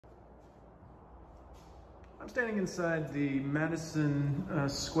I'm standing inside the Madison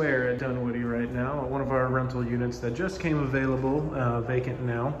Square at Dunwoody right now, one of our rental units that just came available, vacant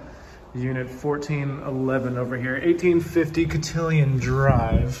now. Unit 1411 over here, 1850 Cotillion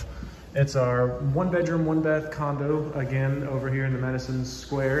Drive. It's our one bedroom, one bath condo, again, over here in the Madison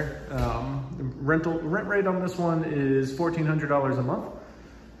Square. Rent rate on this one is $1,400 a month.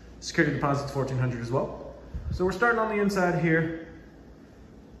 Security deposit's $1,400 as well. So we're starting on the inside here.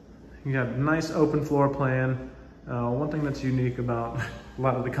 You got a nice open floor plan. One thing that's unique about a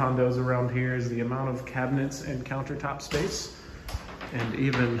lot of the condos around here is the amount of cabinets and countertop space, and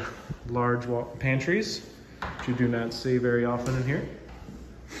even large pantries, which you do not see very often in here.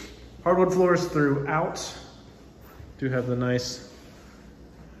 Hardwood floors throughout. Do have the nice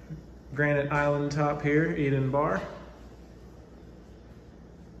granite island top here, eat-in bar.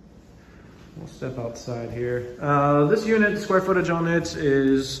 We'll step outside here. This unit, square footage on it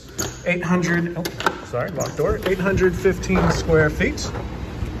is 815 square feet.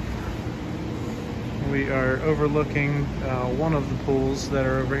 We are overlooking one of the pools that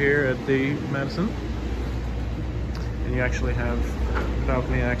are over here at the Madison. And you actually have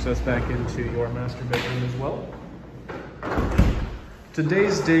balcony access back into your master bedroom as well.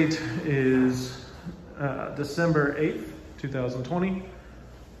 Today's date is December 8th, 2020.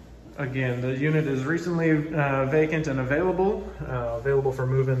 Again, the unit is recently vacant and available for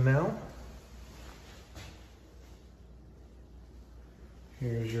move-in now.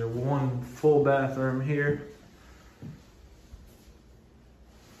 Here's your one full bathroom here.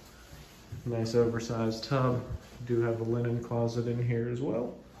 Nice oversized tub. Do have a linen closet in here as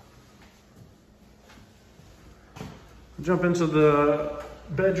well. Jump into the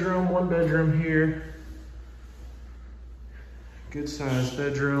bedroom, one bedroom here. Good sized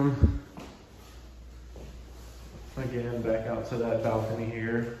bedroom. Again, back out to that balcony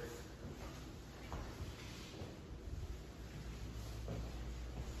here.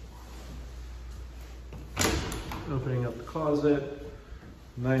 Opening up the closet.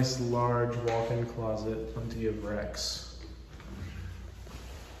 Nice large walk-in closet, plenty of racks.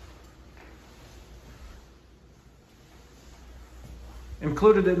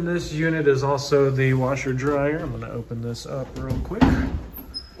 Included in this unit is also the washer dryer. I'm going to open this up real quick.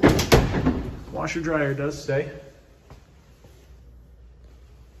 Washer dryer does stay.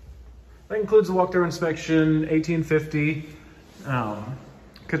 That includes a walkthrough inspection, 1850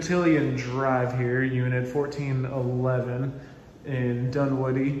 Cotillion Drive here, unit 1411 in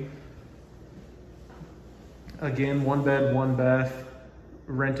Dunwoody. Again, one bed, one bath,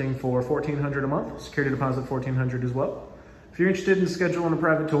 renting for $1,400 a month. Security deposit $1,400 as well. If you're interested in scheduling a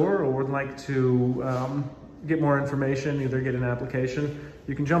private tour or would like to get more information, either get an application,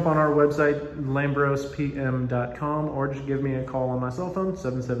 you can jump on our website, lambrospm.com, or just give me a call on my cell phone,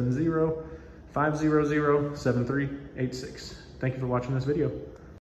 770-500-7386. Thank you for watching this video.